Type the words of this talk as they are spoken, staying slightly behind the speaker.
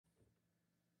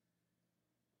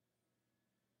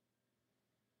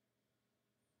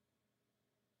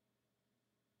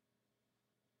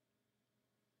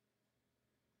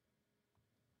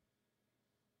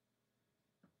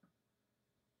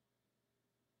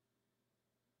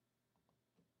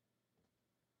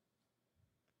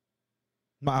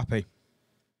Not happy.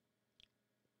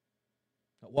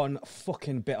 Not one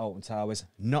fucking bit, Alton Towers.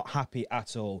 Not happy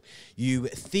at all. You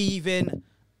thieving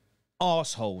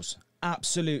arseholes.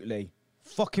 Absolutely.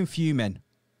 Fucking fuming.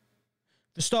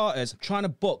 For starters, trying to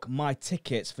book my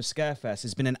tickets for Scarefest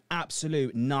has been an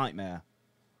absolute nightmare.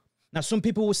 Now, some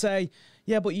people will say,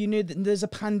 yeah, but you knew that there's a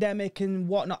pandemic and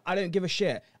whatnot. I don't give a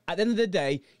shit. At the end of the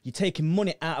day, you're taking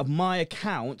money out of my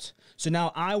account. So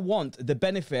now I want the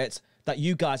benefits that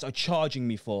you guys are charging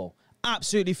me for.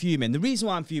 Absolutely fuming. The reason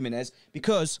why I'm fuming is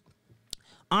because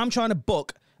I'm trying to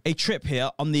book a trip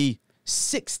here on the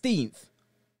 16th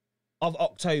of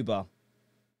October.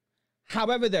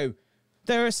 However, though,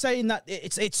 they're saying that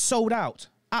it's sold out.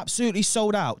 Absolutely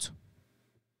sold out.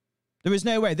 There is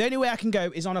no way. The only way I can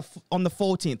go is on the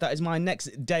 14th. That is my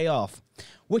next day off,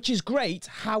 which is great.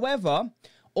 However,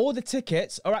 all the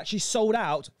tickets are actually sold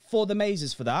out for the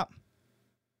mazes for that.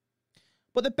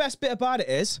 But the best bit about it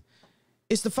is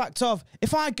the fact of,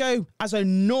 if I go as a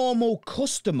normal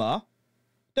customer,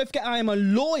 don't forget I am a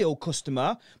loyal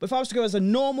customer, but if I was to go as a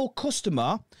normal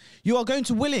customer, you are going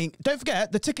to willing, don't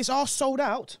forget, the tickets are sold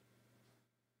out.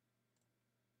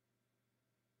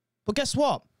 But guess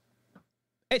what?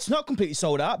 It's not completely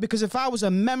sold out, because if I was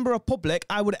a member of public,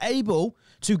 I would able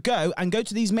to go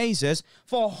to these mazes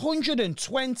for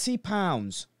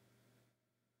 £120.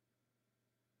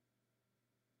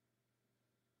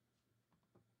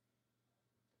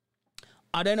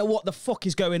 I don't know what the fuck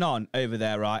is going on over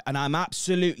there, right? And I'm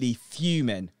absolutely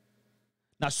fuming.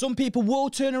 Now, some people will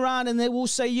turn around and they will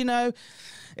say, you know,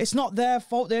 it's not their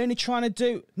fault. They're only trying to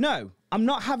do... No, I'm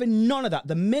not having none of that.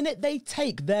 The minute they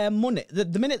take their money...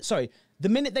 The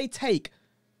minute they take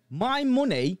my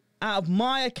money out of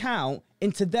my account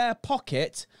into their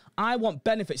pocket, I want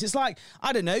benefits. It's like,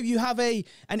 I don't know, you have an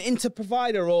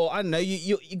inter-provider, or I don't know,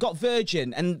 you got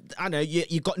Virgin, and I don't know,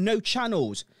 you got no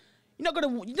channels. You're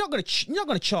not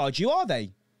gonna charge you, are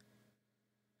they?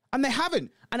 And they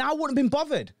haven't, and I wouldn't have been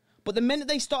bothered. But the minute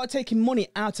they started taking money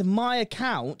out of my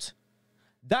account,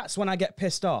 that's when I get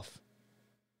pissed off.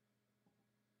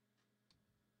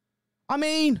 I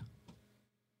mean,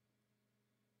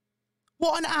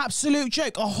 what an absolute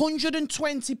joke.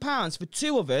 £120 for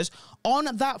two of us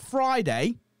on that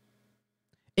Friday,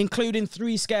 including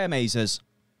 3 scare mazes.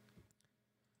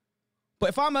 But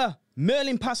if I'm a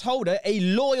Merlin pass holder, a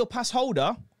loyal pass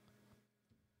holder,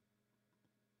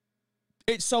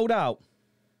 it's sold out.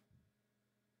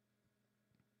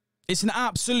 It's an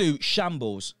absolute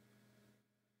shambles.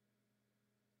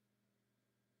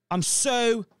 I'm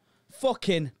so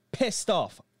fucking pissed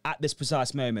off at this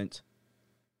precise moment.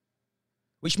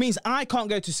 Which means I can't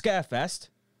go to Scarefest.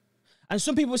 And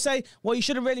some people say, well, you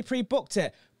should have really pre-booked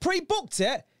it. Pre-booked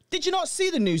it? Did you not see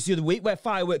the news the other week where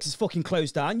fireworks is fucking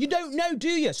closed down? You don't know, do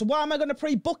you? So why am I going to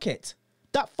pre-book it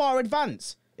that far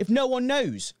advance if no one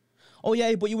knows? Oh,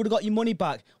 yeah, but you would have got your money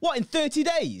back. What, in 30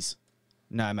 days?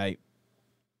 No, mate.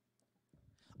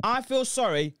 I feel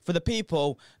sorry for the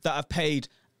people that have paid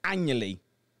annually,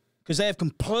 because they have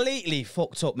completely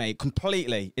fucked up, mate.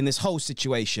 Completely in this whole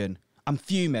situation. I'm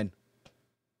fuming.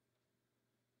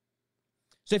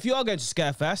 So if you are going to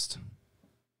Scarefest,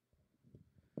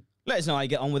 let us know how you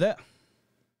get on with it.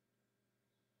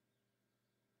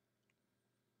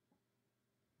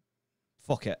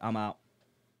 Fuck it, I'm out.